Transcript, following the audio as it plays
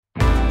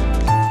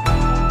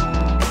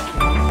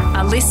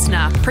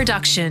listener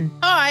production.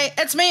 Hi,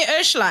 it's me,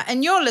 Ursula,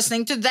 and you're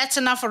listening to That's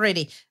Enough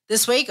Already.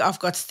 This week, I've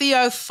got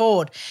Theo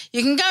Ford.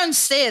 You can go and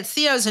stare at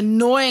Theo's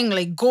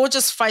annoyingly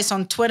gorgeous face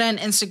on Twitter and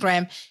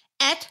Instagram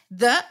at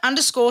 _Theo_Ford.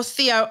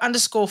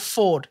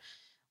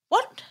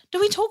 What do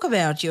we talk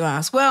about, you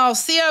ask? Well,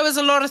 Theo is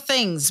a lot of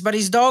things, but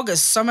his dog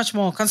is so much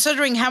more,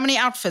 considering how many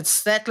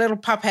outfits that little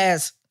pup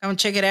has. Go and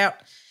check it out.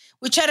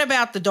 We chat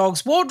about the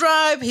dog's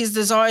wardrobe, his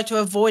desire to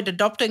avoid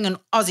adopting an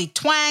Aussie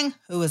twang.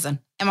 Who isn't?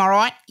 Am I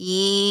right?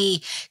 Yeah.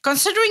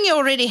 Considering he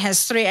already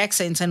has 3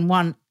 accents in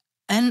one,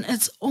 and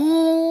it's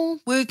all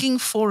working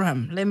for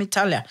him, let me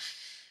tell you.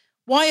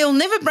 Why he'll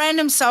never brand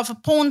himself a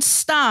porn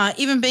star,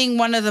 even being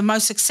one of the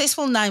most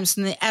successful names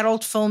in the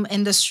adult film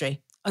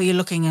industry. Oh, you're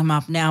looking him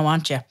up now,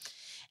 aren't you?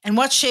 And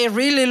what Cher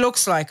really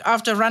looks like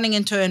after running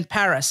into her in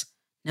Paris.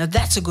 Now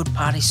that's a good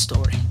party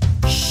story.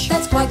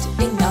 That's quite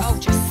enough.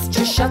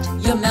 Just shut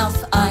your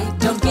mouth. I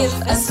don't give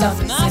a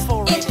stuff.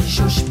 It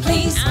shush,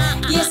 please.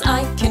 Yes,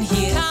 I can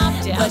hear,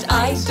 but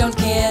I don't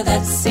care.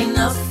 That's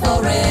enough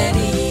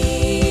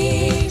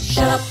already.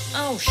 Shut up.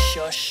 Oh,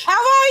 shush. How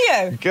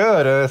are you?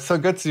 Good. So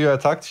good to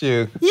talk to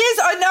you. Yes,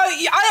 I know.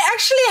 I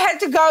actually had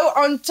to go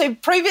on to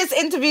previous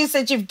interviews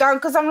that you've done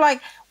because I'm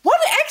like, what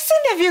accent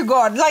have you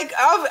got? Like,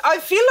 I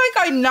feel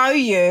like I know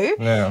you.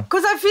 Yeah.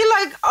 Because I feel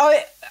like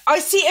I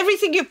see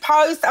everything you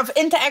post. I've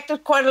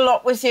interacted quite a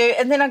lot with you.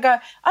 And then I go,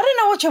 I don't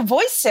know what your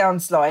voice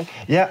sounds like.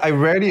 Yeah, I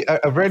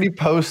rarely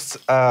post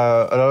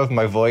a lot of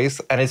my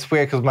voice. And it's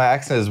weird because my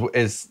accent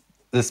is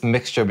this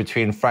mixture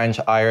between French,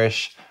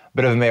 Irish,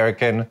 bit of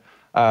American.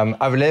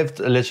 I've lived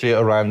literally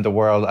around the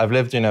world. I've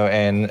lived,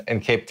 in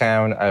Cape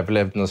Town. I've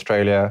lived in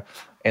Australia,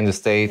 in the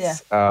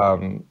States. Yeah.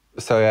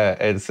 So yeah,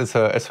 it's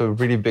a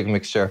really big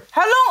mixture.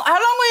 How long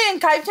were you in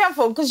Cape Town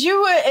for? Because you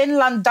were in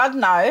London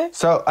now.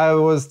 So I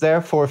was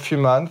there for a few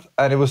months,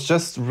 and it was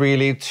just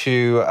really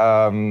to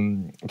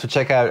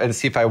check out and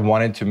see if I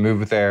wanted to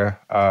move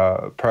there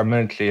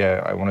permanently.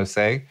 I want to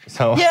say.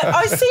 So yeah,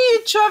 I see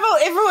you travel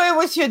everywhere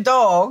with your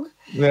dog.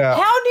 Yeah.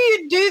 How do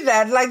you do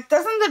that? Like,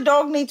 doesn't the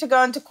dog need to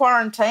go into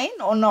quarantine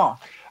or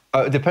not?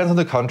 It depends on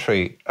the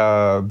country.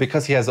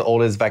 Because he has all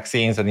his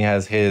vaccines and he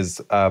has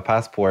his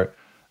passport.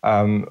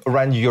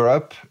 Around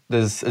Europe,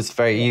 it's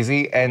very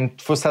easy.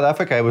 And for South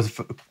Africa, it was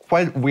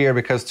quite weird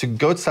because to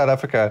go to South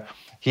Africa,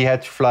 he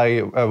had to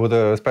fly with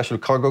a special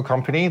cargo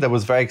company that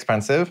was very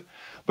expensive.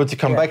 But to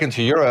come back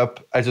into Europe,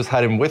 I just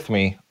had him with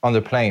me on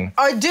the plane.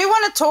 I do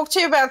want to talk to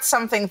you about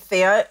something,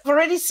 Theo. I've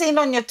already seen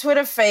on your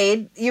Twitter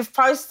feed, you've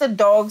posted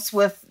dogs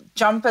with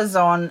jumpers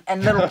on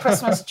and little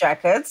Christmas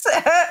jackets.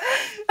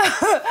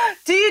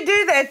 Do you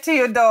do that to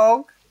your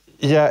dog?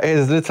 Yeah,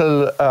 his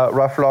little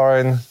Ralph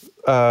Lauren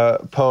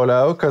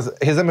polo, because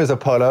his name is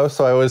Apollo,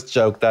 so I always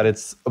joke that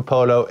it's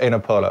Apollo in a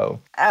polo.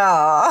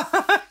 Oh.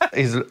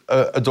 He's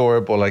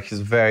adorable. Like,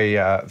 he's very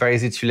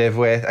easy to live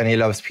with, and he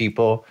loves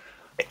people.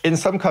 In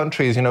some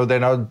countries, they're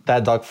not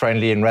that dog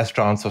friendly in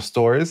restaurants or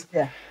stores.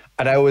 Yeah.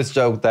 And I always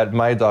joke that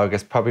my dog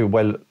is probably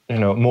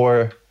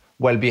more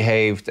well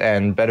behaved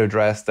and better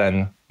dressed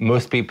than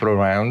most people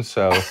around.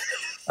 So.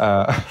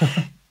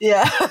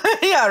 Yeah,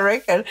 I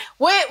reckon.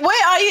 Where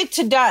are you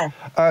today?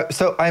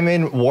 So I'm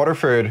in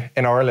Waterford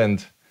in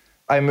Ireland.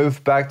 I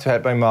moved back to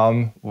help my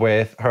mom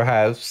with her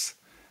house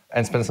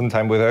and spend some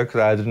time with her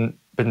because I hadn't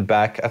been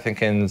back, I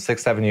think, in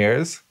 6-7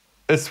 years.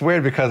 It's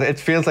weird because it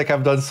feels like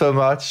I've done so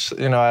much,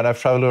 and I've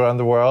traveled around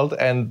the world,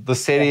 and the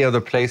city or the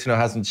place,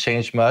 hasn't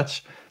changed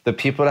much. The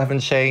people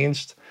haven't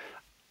changed.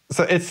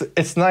 So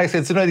it's nice.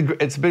 It's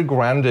a bit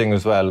grounding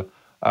as well,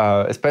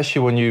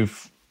 especially when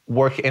you've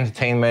work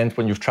entertainment,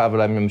 when you've traveled,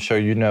 I'm sure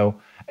you know,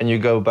 and you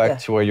go back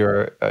to where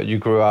you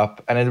grew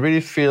up, and it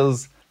really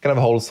feels kind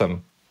of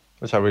wholesome,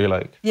 which I really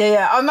like.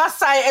 Yeah. I must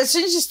say, as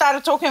soon as you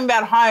started talking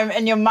about home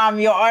and your mum,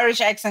 your Irish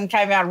accent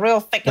came out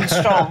real thick and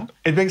strong.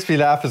 It makes me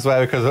laugh as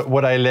well because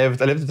I lived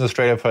in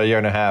Australia for 1.5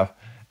 years,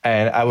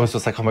 and I was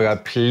just like, oh my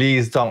God,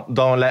 please don't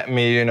let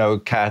me,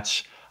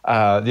 catch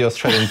the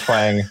Australian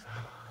twang,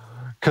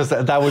 because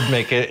that would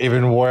make it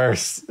even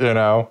worse,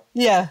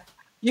 Yeah.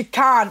 You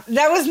can't.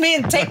 That was me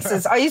in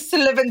Texas. I used to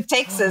live in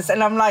Texas,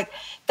 and I'm like,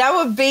 that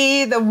would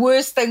be the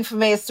worst thing for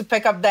me is to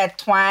pick up that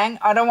twang.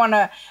 I don't want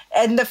to.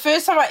 And the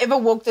first time I ever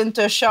walked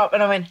into a shop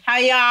and I went, how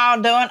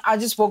y'all doing? I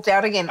just walked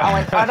out again. I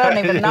went, I don't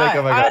even know. Like,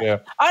 oh my God, yeah.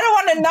 I don't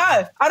want to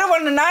know. I don't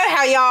want to know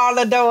how y'all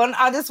are doing.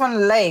 I just want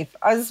to leave.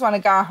 I just want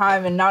to go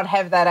home and not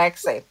have that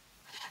accent.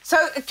 So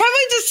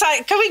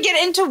can we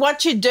get into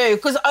what you do?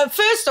 Because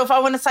first off, I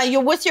want to say you're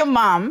with your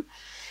mum.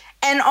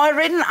 And I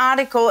read an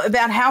article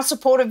about how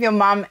supportive your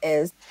mum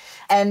is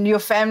and your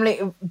family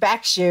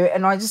backs you,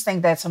 and I just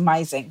think that's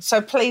amazing.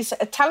 So please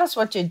tell us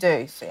what you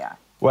do, Theo.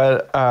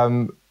 Well,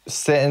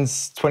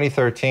 since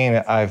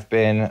 2013, I've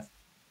been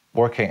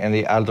working in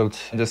the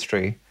adult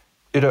industry.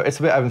 It's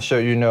a bit, I'm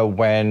sure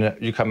when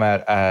you come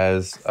out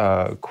as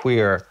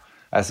queer,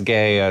 as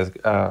gay, as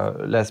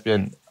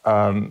lesbian,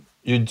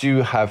 you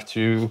do have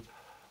to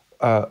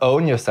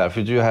own yourself.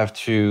 You do have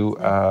to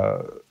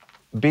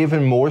be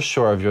even more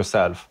sure of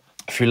yourself.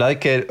 If you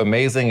like it,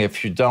 amazing.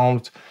 If you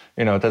don't,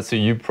 that's a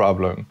you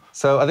problem.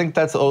 So I think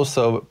that's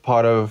also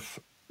part of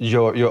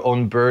your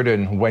own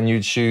burden when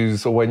you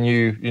choose, or when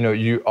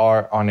you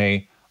are on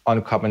a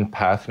uncommon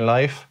path in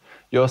life.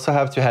 You also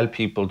have to help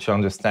people to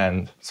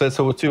understand. So it's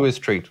a two-way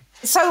street.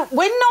 So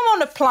when I'm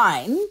on a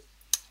plane,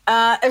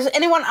 if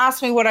anyone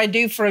asks me what I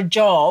do for a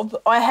job,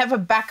 I have a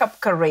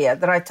backup career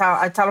that I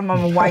tell them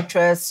I'm a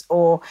waitress,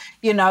 or,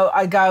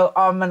 I go,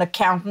 I'm an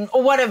accountant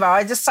or whatever.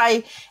 I just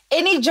say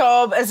any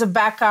job as a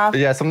backup.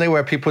 Yeah, something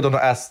where people don't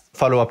ask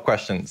follow-up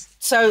questions.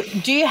 So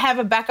do you have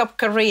a backup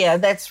career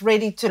that's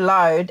ready to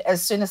load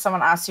as soon as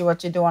someone asks you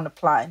what you do on a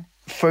plane?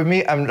 For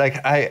me, I'm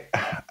like, I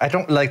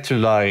don't like to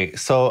lie.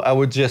 So I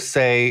would just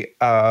say,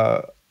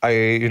 I'm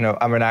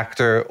an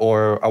actor,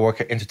 or I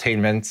work at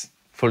entertainment,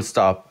 full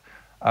stop.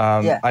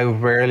 I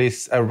rarely,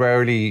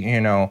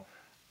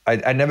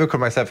 I never call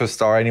myself a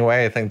star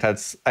anyway. I think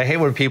I hate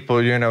when people,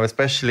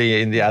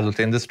 especially in the adult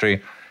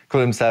industry,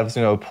 call themselves,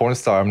 a porn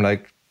star. I'm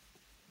like,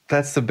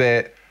 that's a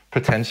bit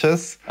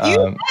pretentious. You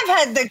have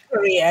had the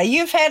career.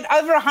 You've had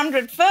over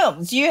 100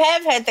 films. You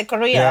have had the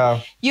career.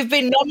 Yeah. You've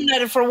been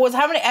nominated for awards.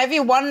 How many have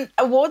you won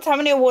awards? How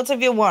many awards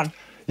have you won?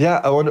 Yeah,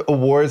 I won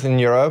awards in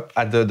Europe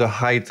at the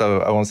height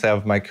of, I won't say,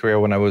 of my career,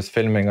 when I was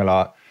filming a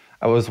lot.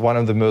 I was one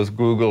of the most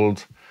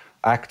Googled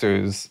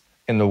actors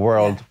in the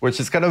world, which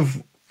is kind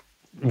of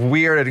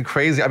weird and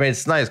crazy. I mean,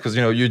 it's nice because,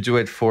 you do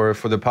it for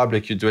the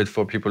public, you do it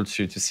for people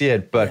to see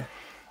it. But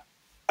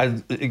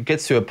it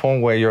gets to a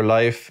point where your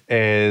life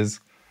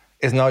is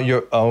not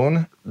your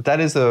own.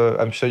 That is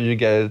I'm sure you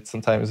get it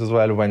sometimes as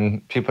well, when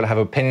people have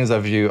opinions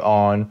of you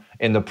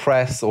in the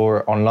press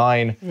or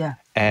online. Yeah.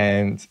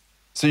 And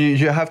so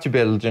you have to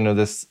build,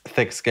 this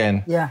thick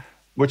skin. Yeah.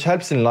 Which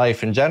helps in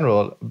life in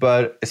general,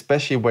 but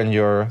especially when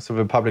you're sort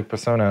of a public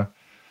persona,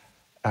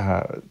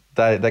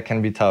 that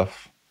can be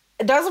tough.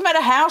 It doesn't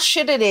matter how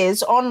shit it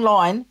is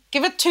online.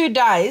 Give it 2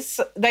 days,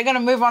 they're going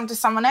to move on to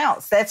someone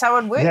else. That's how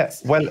it works.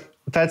 Yeah, well,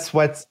 that's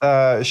what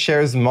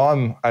Cher's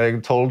mom, I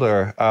told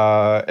her.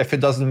 If it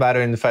doesn't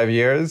matter in 5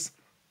 years,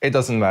 it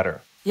doesn't matter.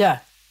 Yeah.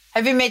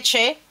 Have you met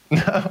Cher?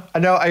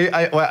 No,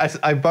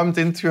 I bumped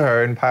into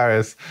her in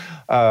Paris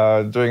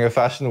during a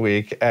fashion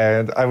week,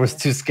 and I was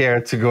too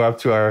scared to go up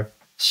to her.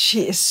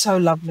 She is so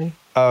lovely.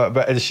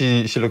 But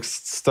she looks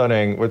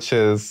stunning, which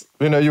is,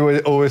 you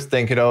would always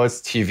think,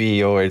 it's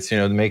TV or it's,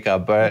 the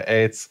makeup, but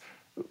it's,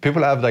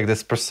 people have like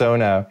this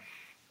persona,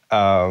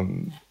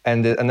 and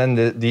then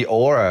the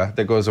aura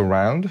that goes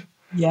around.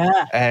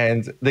 Yeah.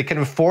 And they can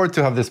afford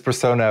to have this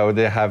persona, or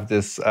they have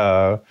this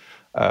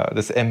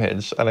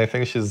image, and I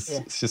think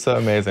she's so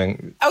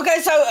amazing.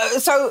 Okay,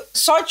 so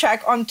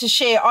sidetrack onto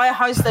Cher. I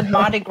hosted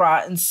Mardi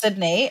Gras in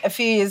Sydney a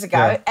few years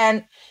ago,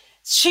 and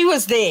she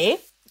was there.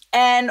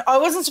 And I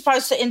wasn't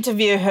supposed to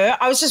interview her.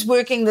 I was just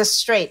working the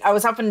street. I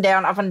was up and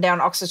down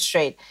Oxford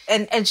Street.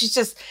 And she's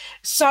just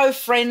so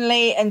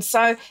friendly. And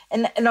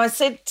I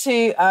said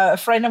to a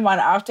friend of mine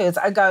afterwards,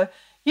 I go,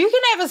 you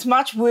can have as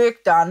much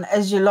work done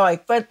as you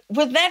like, but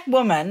with that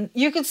woman,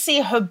 you could see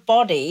her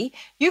body.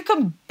 You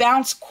can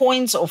bounce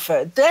coins off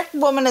her. That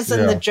woman is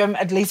in the gym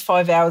at least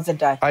 5 hours a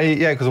day.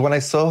 Because when I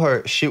saw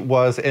her, she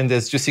was in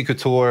this Juicy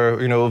Couture,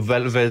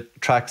 velvet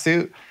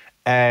tracksuit.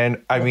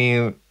 And I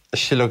mean,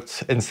 she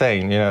looked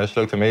insane, she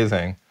looked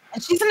amazing.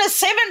 And she's in her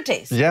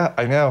 70s. Yeah,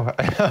 I know.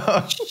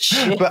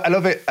 But I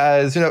love it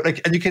as,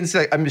 and you can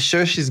see, I'm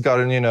sure she's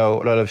gotten, a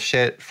lot of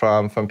shit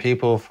from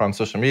people, from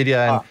social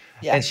media.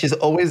 And she's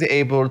always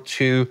able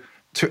to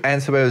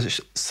answer it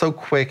so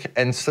quick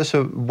and such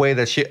a way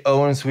that she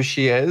owns who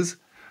she is.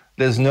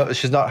 She's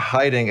not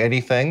hiding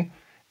anything.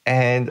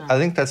 And I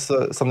think that's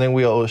something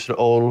we all should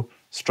all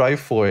strive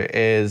for,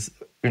 is,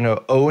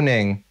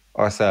 owning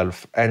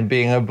ourselves and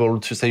being able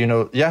to say,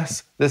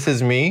 yes, this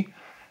is me.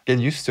 Get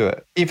used to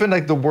it. Even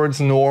like the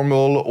words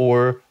normal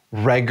or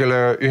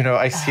regular,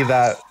 I see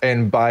that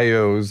in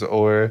bios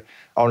or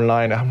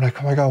online. I'm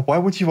like, oh my God, why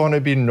would you want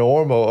to be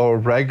normal or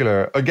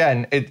regular?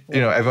 Again,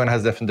 everyone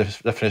has a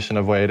different definition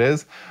of what it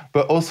is,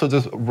 but also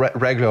just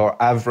regular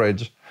or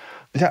average.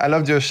 Yeah, I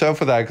loved your show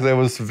for that, because it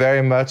was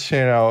very much,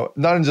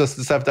 not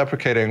just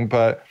self-deprecating,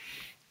 but,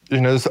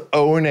 just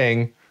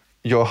owning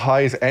your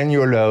highs and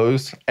your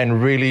lows,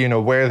 and really,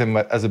 wear them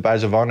as a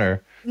badge of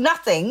honor.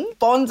 Nothing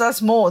bonds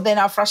us more than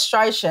our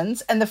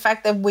frustrations and the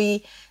fact that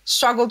we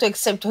struggle to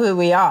accept who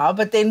we are.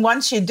 But then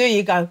once you do,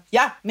 you go,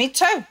 yeah, me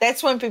too.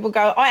 That's when people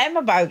go, I am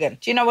a bogan.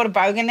 Do you know what a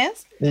bogan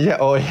is? Yeah,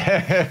 oh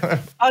yeah.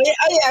 Oh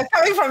yeah,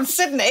 coming from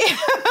Sydney,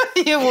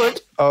 you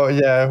would. Oh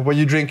yeah, when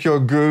you drink your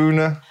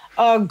goon.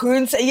 Oh,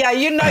 goons. Yeah,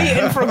 you're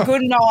in for a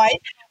good night.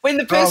 When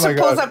the person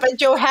pulls up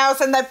at your house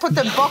and they put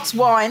the box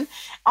wine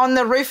on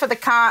the roof of the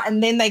car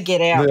and then they get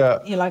out. Yeah.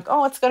 You're like,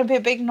 oh, it's got to be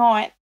a big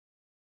night.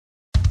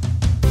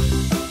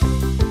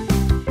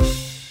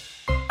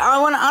 I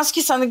want to ask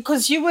you something,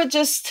 because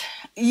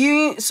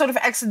you sort of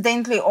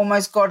accidentally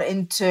almost got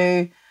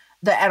into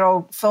the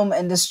adult film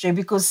industry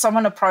because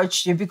someone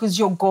approached you because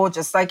you're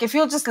gorgeous. Like, if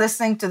you're just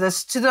listening to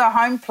this, to the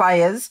home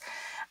players,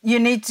 you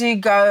need to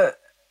go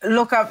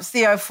look up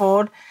Theo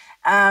Ford.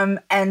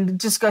 and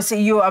just go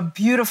say, you are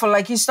beautiful.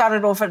 Like you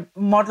started off at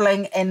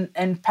modeling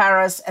in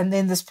Paris and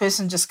then this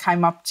person just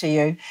came up to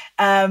you.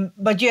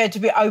 But you had to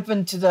be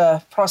open to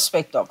the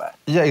prospect of it.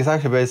 Yeah,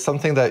 exactly. But it's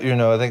something that,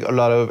 I think a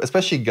lot of,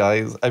 especially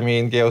guys, I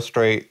mean, gay or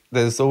straight,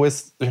 there's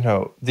always,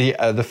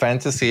 the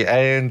fantasy.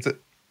 And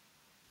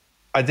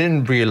I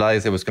didn't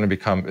realize it was going to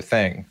become a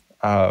thing.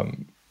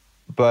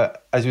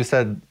 But as you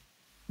said,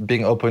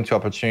 being open to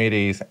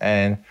opportunities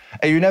and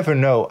you never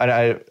know. And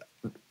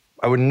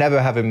I would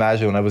never have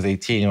imagined when I was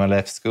 18, when I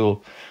left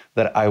school,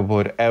 that I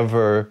would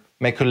ever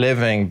make a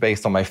living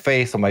based on my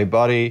face, on my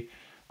body.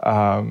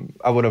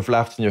 I would have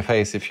laughed in your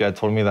face if you had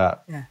told me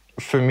that. Yeah.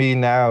 For me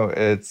now,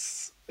 it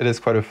is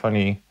quite a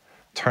funny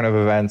turn of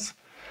events.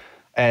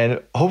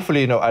 And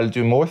hopefully, I'll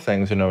do more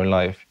things, in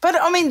life. But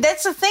I mean,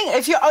 that's the thing.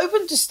 If you're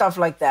open to stuff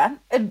like that,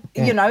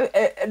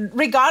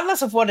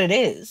 regardless of what it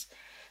is,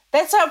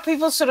 that's how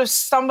people sort of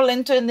stumble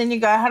into it. And then you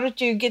go, how did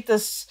you get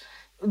this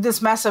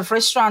massive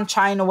restaurant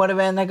chain or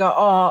whatever? And they go,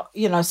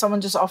 oh,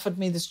 someone just offered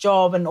me this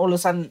job and all of a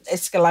sudden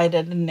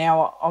escalated and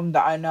now I'm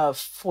the owner of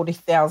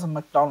 40,000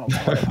 McDonald's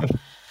or whatever.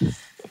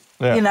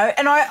 Yeah.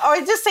 And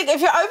I just think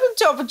if you're open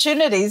to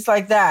opportunities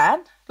like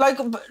that, like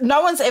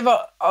no one's ever,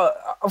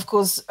 of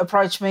course,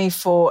 approached me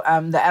for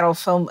the adult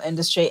film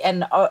industry.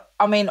 And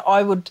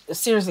I would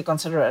seriously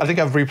consider it. I think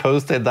I've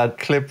reposted that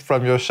clip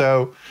from your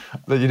show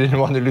that you didn't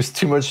want to lose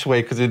too much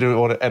weight because you didn't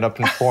want to end up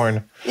in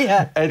porn.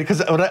 Yeah. And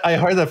because when I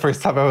heard that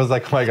first time, I was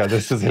like, oh my God,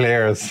 this is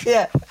hilarious.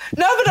 Yeah.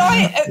 No,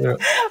 but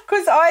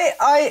because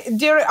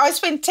I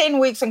spent 10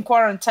 weeks in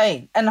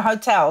quarantine in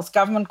hotels,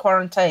 government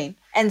quarantine.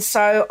 And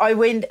so I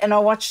went and I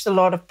watched a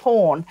lot of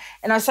porn.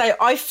 And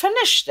I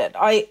finished it.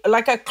 I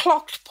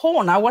clocked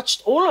porn. I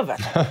watched all of it.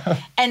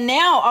 And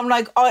now I'm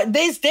like,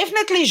 there's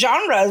definitely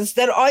genres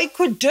that I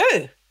could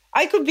do.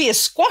 I could be a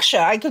squasher.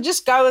 I could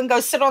just go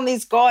sit on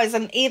these guys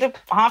and eat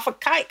half a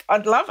cake.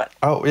 I'd love it.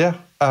 Oh, yeah.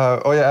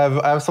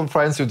 I have some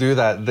friends who do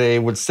that. They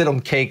would sit on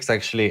cakes,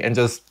 actually, and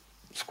just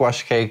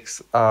squash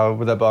cakes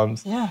with their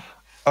bums. Yeah.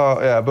 Oh,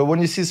 yeah. But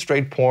when you see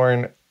straight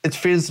porn, it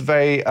feels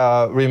very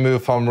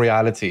removed from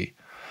reality.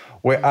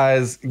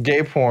 Whereas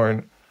gay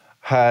porn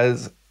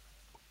has,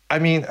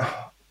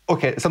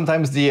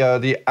 sometimes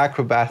the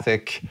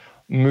acrobatic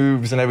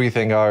moves and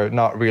everything are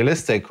not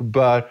realistic,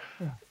 but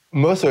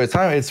most of the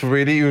time it's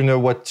really,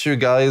 what two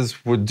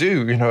guys would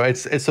do.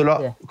 It's a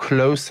lot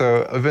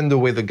closer, even the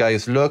way the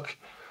guys look,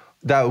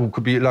 that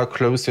could be a lot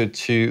closer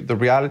to the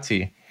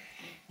reality.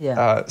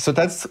 Yeah. So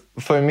that's,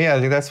 for me, I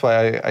think that's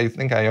why I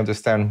think I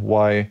understand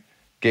why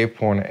gay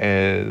porn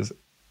is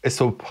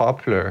so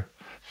popular.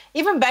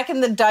 Even back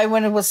in the day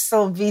when it was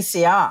still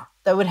VCR,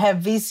 they would have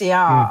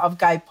VCR of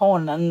gay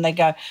porn and they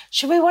go,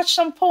 should we watch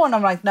some porn?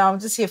 I'm like, no, I'm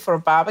just here for a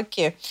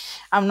barbecue.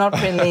 I'm not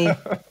really,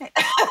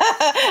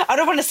 I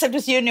don't want to sit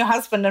with you and your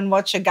husband and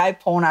watch a gay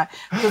porno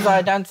because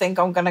I don't think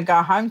I'm going to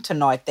go home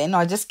tonight then.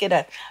 I just get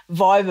a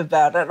vibe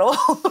about it all.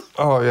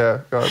 Oh,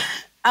 yeah, God.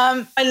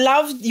 I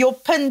love your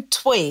pinned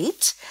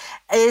tweet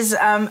is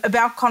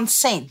about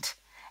consent.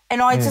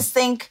 And I just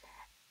think,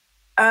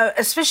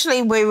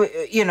 especially where,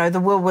 the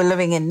world we're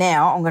living in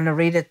now, I'm going to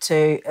read it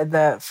to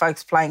the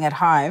folks playing at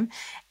home.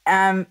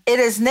 It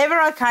is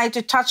never okay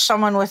to touch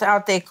someone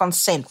without their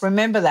consent.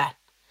 Remember that.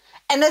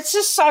 And it's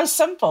just so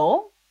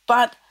simple,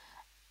 but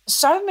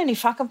so many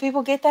fucking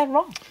people get that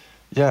wrong.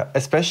 Yeah,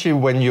 especially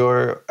when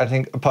you're, I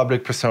think, a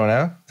public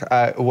persona.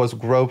 I was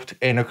groped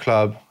in a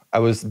club. I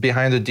was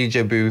behind the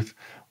DJ booth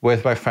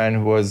with my friend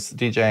who was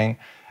DJing,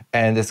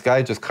 and this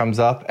guy just comes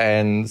up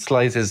and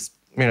slides his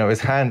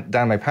hand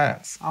down my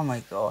pants. Oh,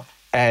 my God.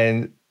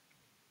 And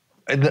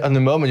in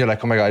the moment, you're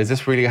like, oh, my God, is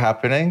this really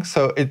happening?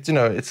 So, it's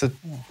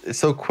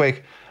so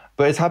quick.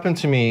 But it's happened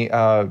to me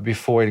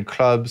before in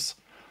clubs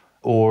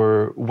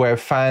or where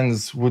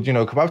fans would,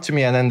 come up to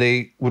me and then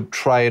they would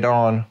try it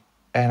on.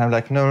 And I'm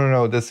like,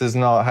 no, this is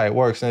not how it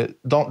works. And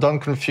don't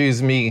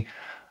confuse me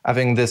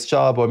having this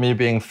job or me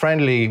being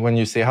friendly when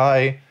you say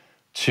hi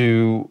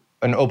to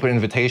an open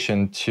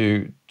invitation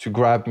to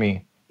grab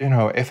me.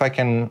 If I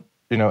can,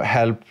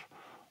 help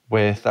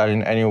with that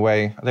in any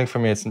way. I think for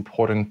me it's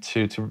important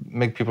to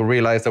make people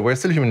realize that we're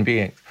still human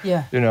beings.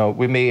 Yeah.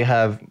 We may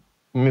have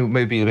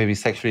maybe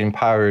sexually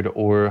empowered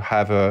or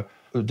have a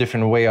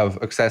different way of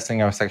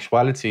accessing our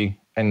sexuality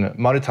and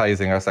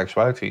monetizing our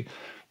sexuality,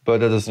 but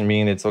that doesn't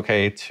mean it's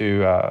okay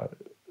to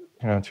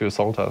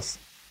assault us.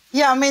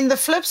 Yeah, the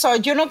flip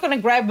side, you're not going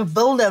to grab a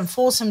builder and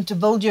force him to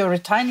build you a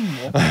retaining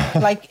wall.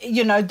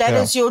 That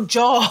is your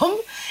job.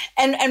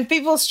 And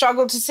people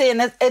struggle to see,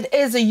 and it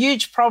is a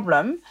huge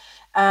problem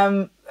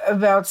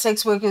about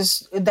sex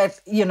workers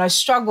that,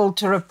 struggle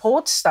to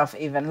report stuff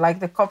even. Like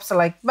the cops are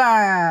like,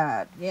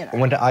 but,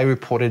 When I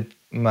reported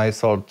my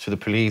assault to the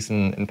police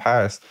in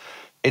Paris,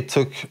 it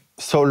took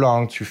so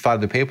long to file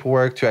the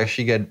paperwork, to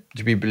actually get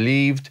to be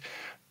believed.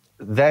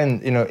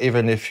 Then,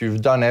 even if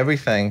you've done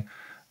everything,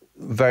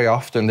 very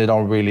often they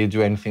don't really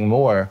do anything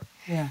more.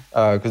 Yeah.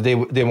 Because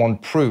they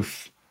want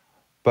proof.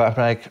 But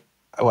I'm like,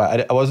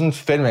 well, I wasn't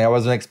filming. I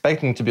wasn't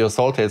expecting to be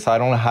assaulted. So I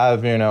don't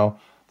have,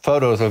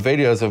 photos or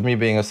videos of me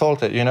being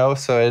assaulted,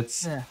 So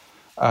it's,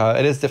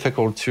 it is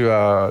difficult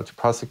to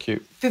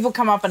prosecute. People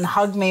come up and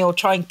hug me or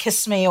try and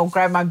kiss me or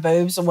grab my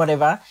boobs or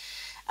whatever.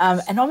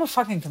 And I'm a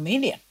fucking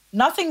comedian.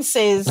 Nothing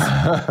says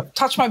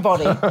touch my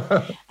body.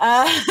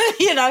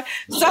 You know,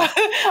 so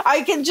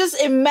I can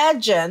just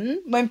imagine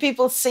when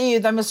people see you,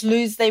 they must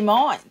lose their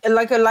mind.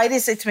 Like a lady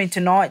said to me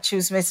tonight, she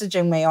was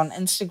messaging me on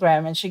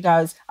Instagram and she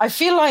goes, I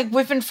feel like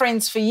we've been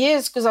friends for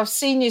years because I've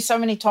seen you so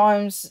many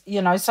times,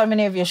 you know, so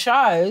many of your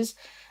shows.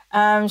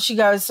 She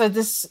goes, so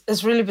this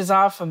is really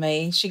bizarre for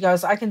me. She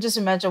goes, I can just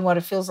imagine what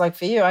it feels like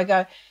for you. I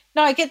go,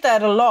 no, I get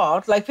that a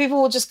lot. Like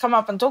people will just come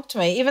up and talk to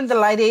me. Even the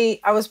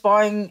lady, I was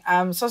buying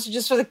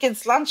sausages for the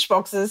kids' lunch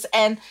boxes,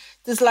 and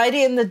this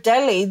lady in the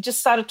deli just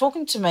started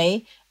talking to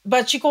me,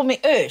 but she called me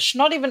Ursh,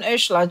 not even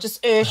Ursula,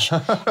 just Ursh,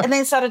 and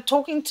then started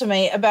talking to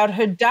me about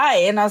her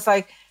day. And I was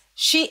like,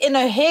 she, in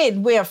her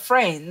head, we are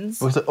friends.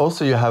 But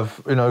also you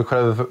have, you know,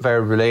 kind of a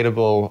very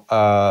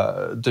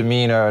relatable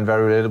demeanor and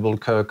very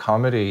relatable kind of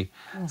comedy.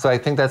 So I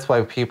think that's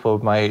why people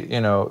might, you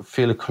know,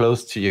 feel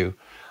close to you.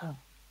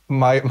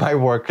 My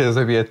work is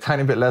maybe a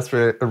tiny bit less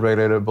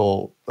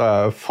relatable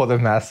for the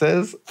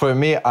masses. For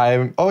me,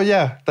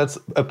 that's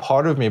a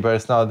part of me, but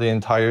it's not the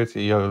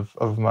entirety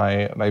of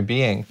my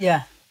being.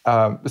 Yeah.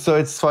 So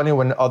it's funny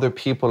when other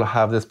people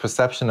have this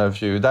perception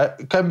of you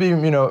that can be,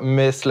 you know,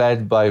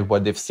 misled by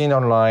what they've seen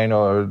online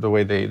or the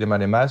way they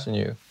might imagine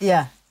you.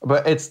 Yeah.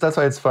 But that's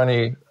why it's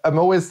funny. I'm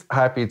always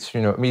happy to,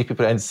 you know, meet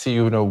people and see,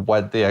 you know,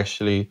 what they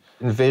actually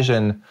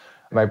envision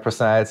my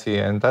personality.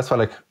 And that's why,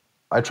 like,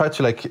 I try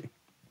to, like,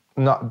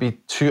 not be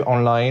too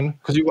online,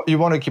 because you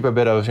want to keep a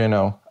bit of, you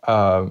know,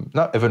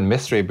 not even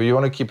mystery, but you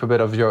want to keep a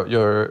bit of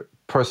your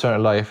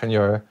personal life and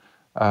your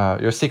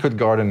secret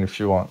garden, if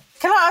you want.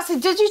 Can I ask you,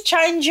 did you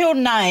change your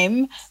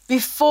name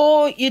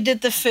before you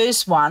did the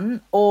first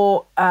one,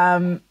 or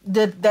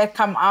did that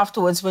come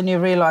afterwards when you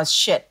realised,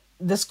 shit,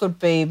 this could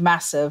be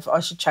massive, I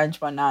should change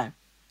my name?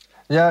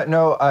 Yeah,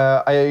 no,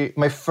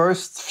 my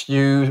first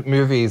few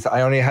movies,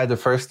 I only had the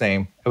first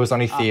name. It was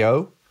only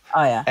Theo.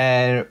 Oh, yeah.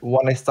 And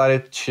when I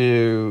started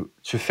to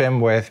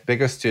film with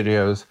bigger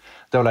studios,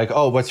 they were like,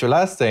 oh, what's your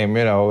last name?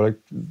 You know, like,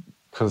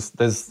 because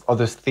there's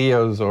other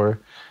Theos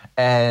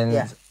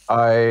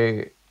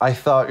I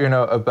thought, you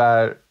know,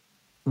 about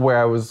where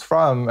I was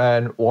from,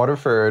 and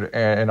Waterford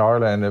in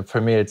Ireland. And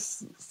for me,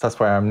 that's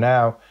where I am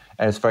now,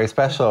 and it's very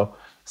special.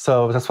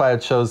 So that's why I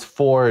chose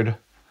Ford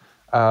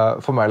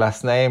for my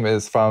last name,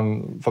 is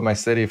from my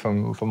city,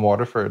 from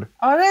Waterford.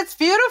 Oh, that's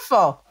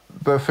beautiful.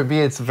 But for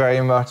me, it's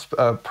very much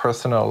a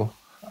personal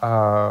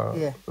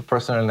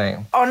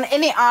name. On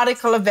any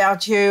article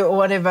about you or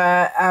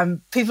whatever,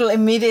 people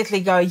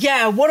immediately go,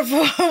 yeah,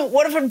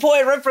 Waterford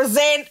boy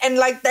represent, and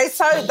like they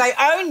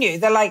own you.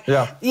 They're like,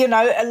 you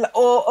know,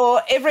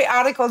 or every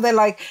article they're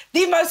like,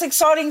 the most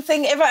exciting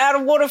thing ever out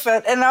of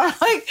Waterford. And I'm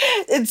like,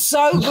 it's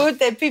so good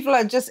that people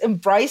are just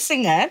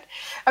embracing it.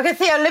 Okay,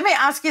 Theo, let me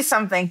ask you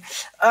something.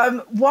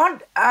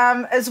 What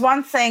is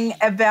one thing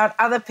about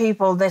other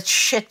people that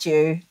shit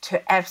you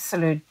to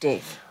absolute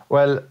death?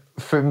 Well,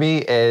 for me,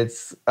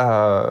 it's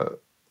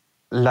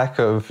lack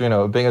of, you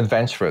know, being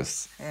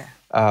adventurous. Yeah.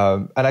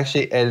 And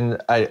actually,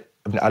 I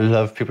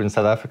love people in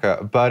South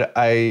Africa, but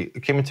I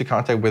came into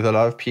contact with a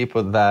lot of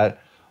people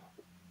that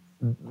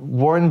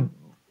weren't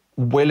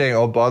willing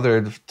or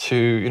bothered to,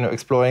 you know,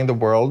 exploring the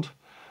world,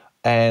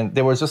 and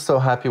they were just so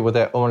happy with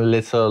their own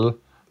little,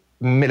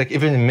 like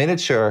even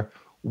miniature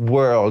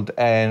world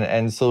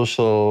and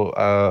social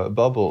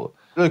bubble.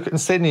 Look, in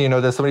Sydney, you know,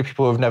 there's so many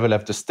people who've never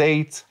left the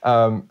state.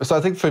 So I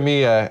think for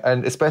me,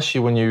 and especially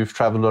when you've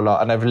traveled a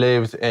lot, and I've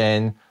lived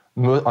on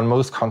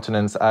most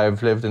continents,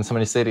 I've lived in so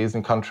many cities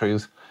and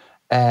countries,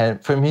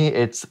 and for me,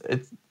 it's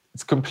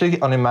completely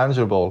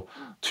unimaginable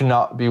to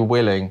not be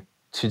willing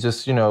to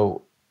just, you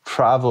know,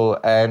 travel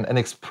and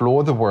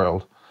explore the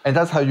world. And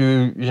that's how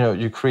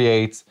you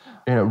create,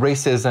 you know,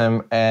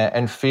 racism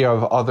and fear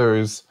of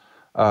others,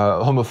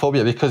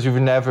 homophobia, because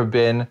you've never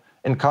been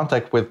in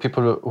contact with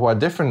people who are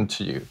different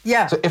to you.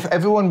 Yeah. So if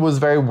everyone was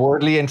very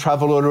worldly and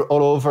traveled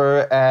all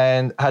over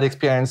and had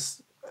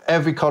experienced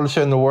every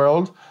culture in the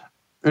world,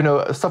 you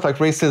know, stuff like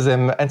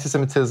racism,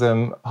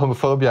 anti-Semitism,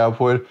 homophobia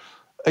would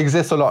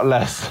exist a lot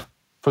less,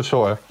 for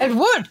sure. It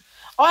would.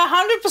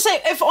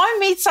 100%. If I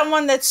meet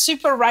someone that's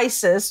super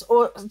racist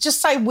or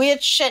just say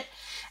weird shit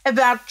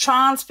about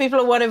trans people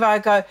or whatever, I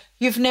go,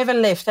 you've never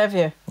left, have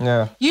you?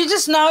 Yeah. You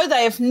just know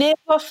they have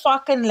never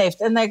fucking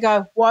left. And they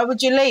go, why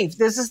would you leave?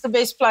 This is the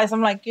best place.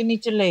 I'm like, you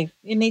need to leave.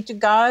 You need to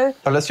go.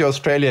 Unless you're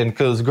Australian,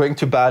 because going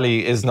to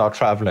Bali is not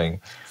traveling.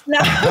 No.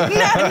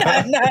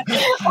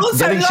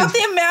 Also, not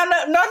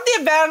the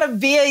amount of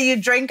beer you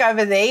drink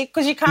over there,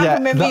 because you can't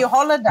remember your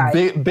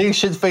holiday. Being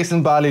shit-faced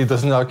in Bali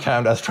does not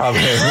count as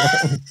traveling.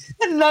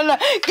 No.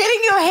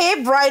 Getting your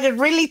hair braided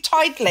really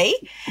tightly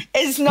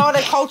is not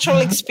a cultural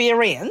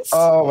experience.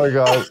 Oh, my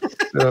God.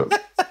 Yeah.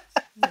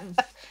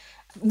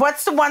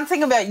 What's the one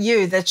thing about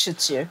you that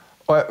shits you?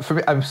 Well, for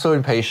me, I'm so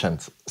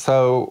impatient.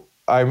 So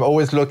I'm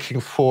always looking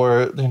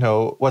for, you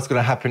know, what's going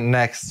to happen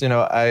next. You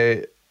know,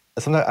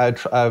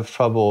 sometimes I have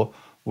trouble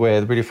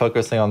with really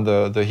focusing on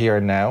the here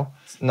and now,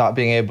 not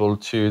being able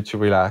to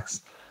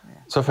relax.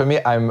 So for me,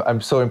 I'm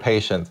so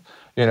impatient.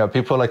 You know,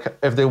 people like,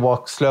 if they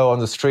walk slow on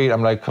the street,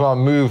 I'm like, come on,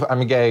 move,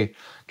 I'm gay,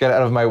 get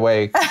out of my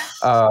way.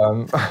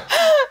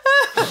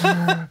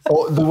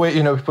 Or the way,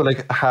 you know, people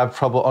like have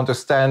trouble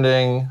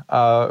understanding,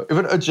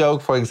 even a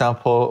joke, for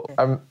example.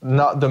 I'm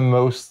not the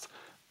most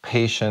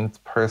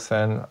patient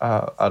person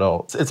at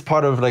all. It's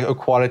part of like a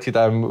quality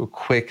that I'm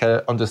quick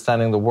at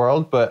understanding the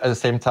world, but at the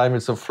same time,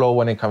 it's a flaw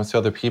when it comes to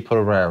other people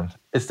around.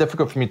 It's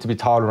difficult for me to be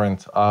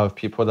tolerant of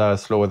people that are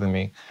slower than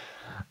me.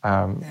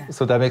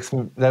 So that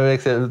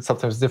makes it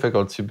sometimes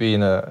difficult to be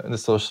in a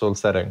social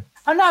setting.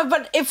 I know,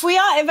 but if we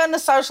are ever in a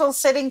social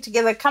setting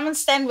together, come and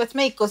stand with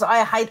me, because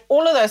I hate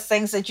all of those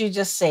things that you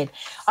just said.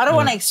 I don't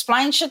want to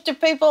explain shit to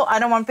people. I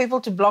don't want people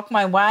to block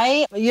my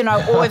way, you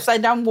know, or if they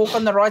don't walk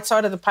on the right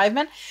side of the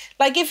pavement.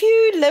 Like, if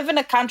you live in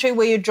a country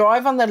where you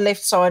drive on the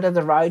left side of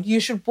the road, you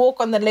should walk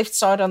on the left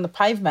side on the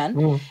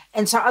pavement,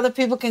 and so other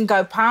people can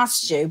go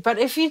past you. But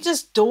if you're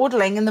just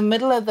dawdling in the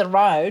middle of the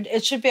road,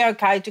 it should be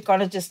okay to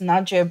kind of just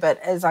nudge you a bit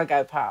as I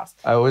go past.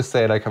 I always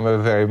say, like, I'm a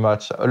very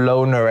much a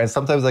loner, and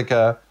sometimes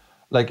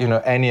like, you know,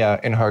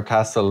 Enya in her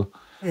castle,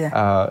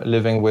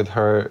 living with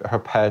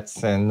her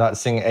pets and not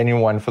seeing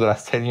anyone for the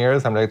last 10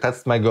 years. I'm like,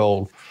 that's my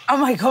goal. Oh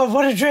my God,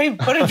 what a dream.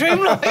 What a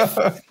dream life.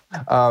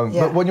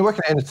 But when you work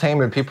in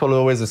entertainment, people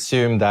always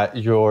assume that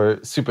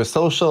you're super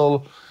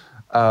social,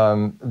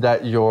 that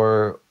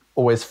you're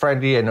always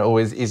friendly and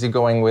always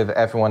easygoing with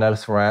everyone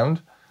else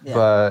around. Yeah.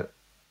 But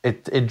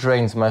it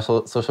drains my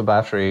social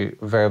battery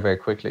very, very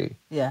quickly.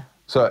 Yeah.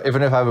 So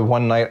even if I have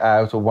one night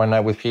out or one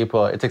night with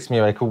people, it takes me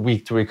like a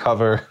week to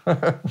recover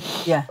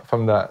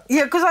from that.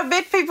 Yeah, because I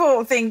bet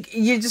people think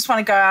you just want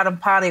to go out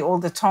and party all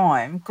the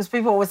time, because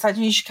people always say,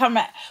 you should come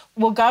out,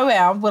 we'll go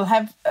out, we'll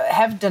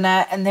have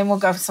dinner, and then we'll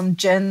go for some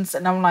gins.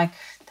 And I'm like,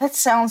 that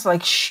sounds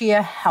like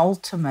sheer hell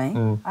to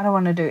me. I don't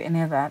want to do any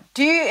of that.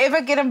 Do you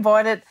ever get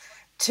invited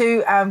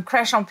to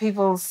crash on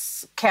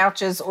people's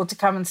couches or to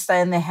come and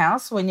stay in their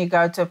house when you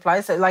go to a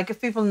place? Like,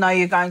 if people know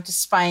you're going to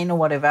Spain or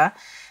whatever,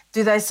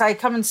 do they say,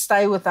 come and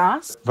stay with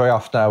us? Very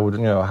often I would,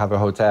 you know, have a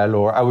hotel,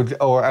 or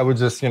I would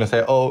just, you know,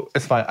 say, oh,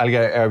 it's fine, I'll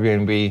get an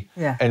Airbnb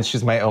and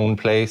choose my own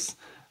place.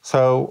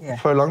 So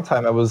for a long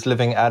time, I was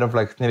living out of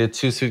like nearly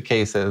 2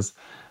 suitcases,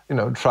 you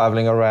know,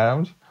 traveling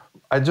around.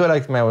 I do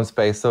like my own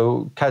space,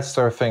 so couch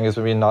surfing is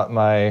really not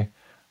my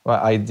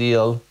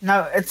ideal.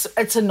 No,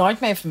 it's a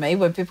nightmare for me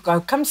when people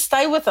go, come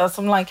stay with us.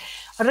 I'm like,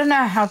 I don't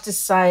know how to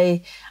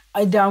say,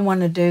 I don't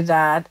want to do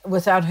that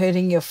without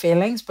hurting your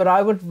feelings, but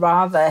I would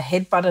rather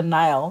headbutt a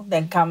nail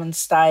than come and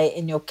stay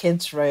in your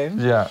kid's room.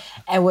 Yeah.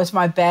 And with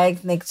my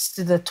bag next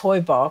to the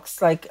toy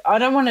box. Like, I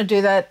don't want to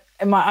do that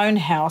in my own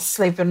house,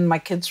 sleep in my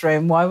kid's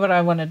room. Why would I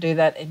want to do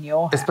that in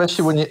your house?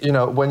 Especially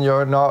when when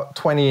you're not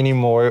 20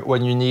 anymore,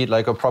 when you need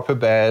like a proper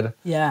bed,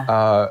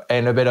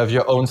 and a bit of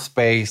your own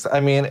space. I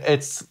mean,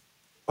 it's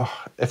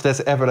if there's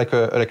ever like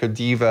a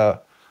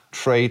diva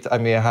trait I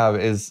may have,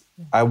 is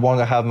I want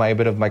to have a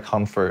bit of my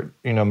comfort,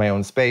 you know, my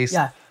own space.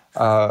 Yeah.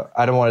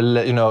 I don't want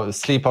to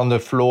sleep on the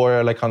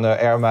floor, like on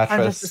the air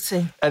mattress.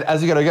 And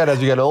as you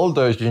get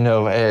older, you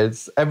know,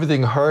 it's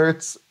everything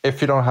hurts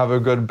if you don't have a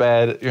good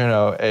bed. You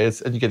know,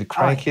 and you get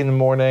cranky in the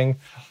morning.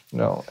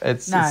 No,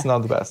 it's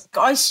not the best.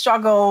 I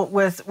struggle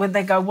with when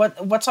they go,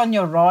 what's on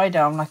your rider?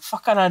 I'm like,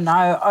 fuck, I don't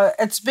know.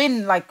 It's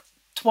been like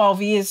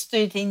 12 years,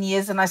 13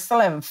 years, and I still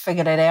haven't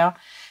figured it out.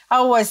 I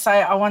always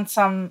say I want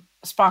some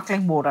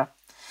sparkling water.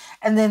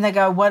 And then they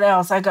go, what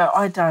else? I go,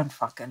 I don't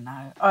fucking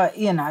know.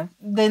 You know,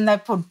 then they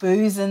put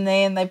booze in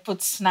there and they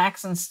put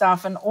snacks and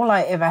stuff, and all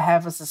I ever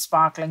have is a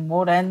sparkling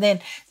water. And then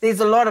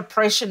there's a lot of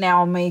pressure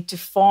now on me to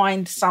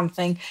find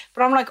something.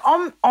 But I'm like,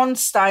 I'm on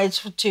stage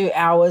for 2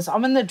 hours.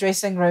 I'm in the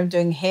dressing room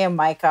doing hair and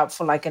makeup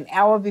for like an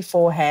hour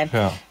beforehand.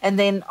 Yeah. And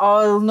then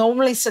I'll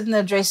normally sit in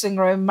the dressing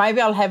room.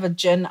 Maybe I'll have a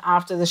gin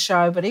after the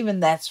show, but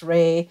even that's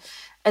rare.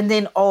 And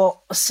then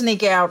I'll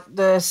sneak out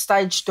the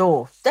stage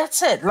door.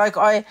 That's it. Like,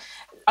 I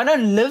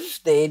don't live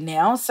there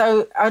now,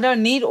 so I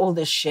don't need all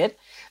this shit.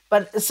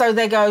 But so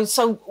they go,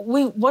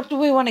 what do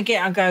we want to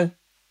get? I go,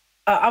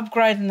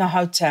 upgrade in the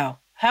hotel.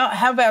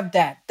 How about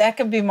that? That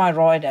can be my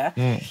rider.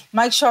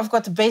 Make sure I've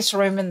got the best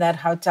room in that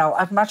hotel.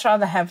 I'd much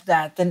rather have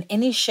that than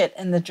any shit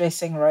in the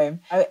dressing room.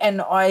 And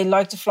I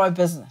like to fly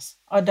business.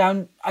 I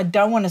don't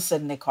want to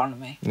sit in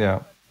economy.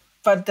 Yeah.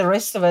 But the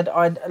rest of it,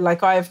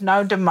 I have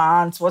no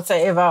demands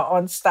whatsoever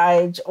on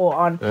stage or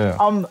on. Yeah.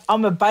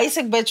 I'm a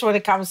basic bitch when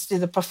it comes to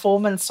the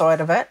performance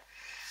side of it,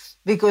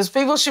 because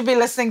people should be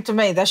listening to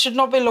me. They should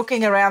not be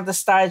looking around the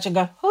stage and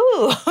go,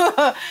 ooh,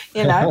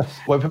 you know.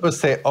 When people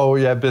say, oh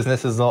yeah,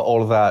 business is not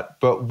all that,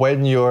 but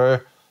when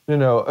you're, you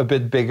know, a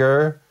bit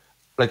bigger,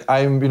 like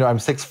I'm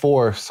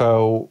 6'4",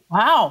 so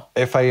wow.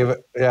 If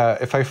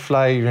I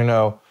fly, you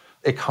know,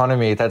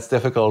 economy, that's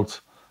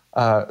difficult.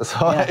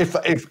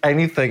 If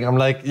anything, I'm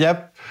like,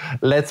 yep,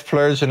 let's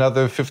plurge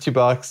another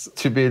 $50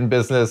 to be in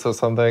business or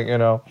something, you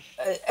know.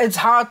 It's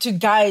hard to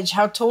gauge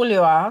how tall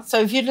you are.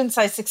 So if you didn't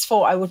say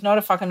 6'4", I would not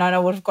have fucking known. I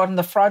would have gotten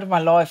the fright of my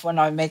life when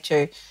I met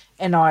you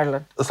in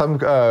Ireland. Some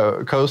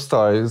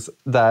co-stars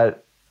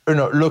that, you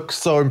know, look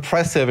so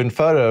impressive in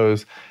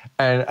photos,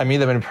 And I meet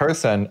them in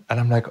person, and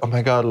I'm like, oh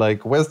my God,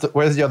 like, where's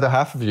the other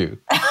half of you?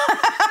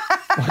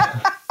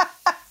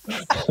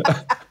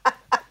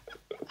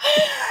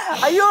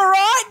 Are you all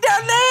right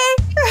down there?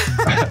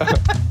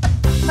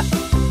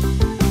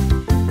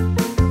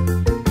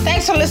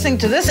 Thanks for listening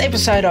to this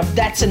episode of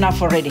That's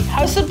Enough Already,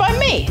 hosted by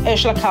me,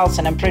 Ursula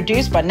Carlson, and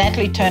produced by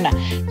Natalie Turner.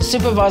 The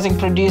supervising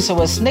producer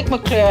was Nick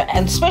McClure,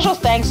 and special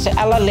thanks to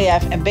Ella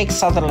Leaf and Beck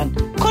Sutherland.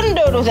 Couldn't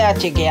do it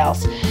without you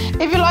gals.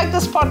 If you like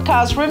this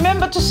podcast,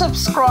 remember to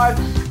subscribe,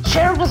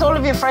 share it with all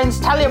of your friends,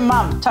 tell your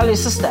mum, tell your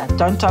sister.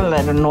 Don't tell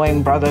that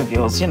annoying brother of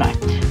yours,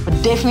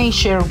 but definitely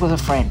share it with a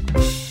friend.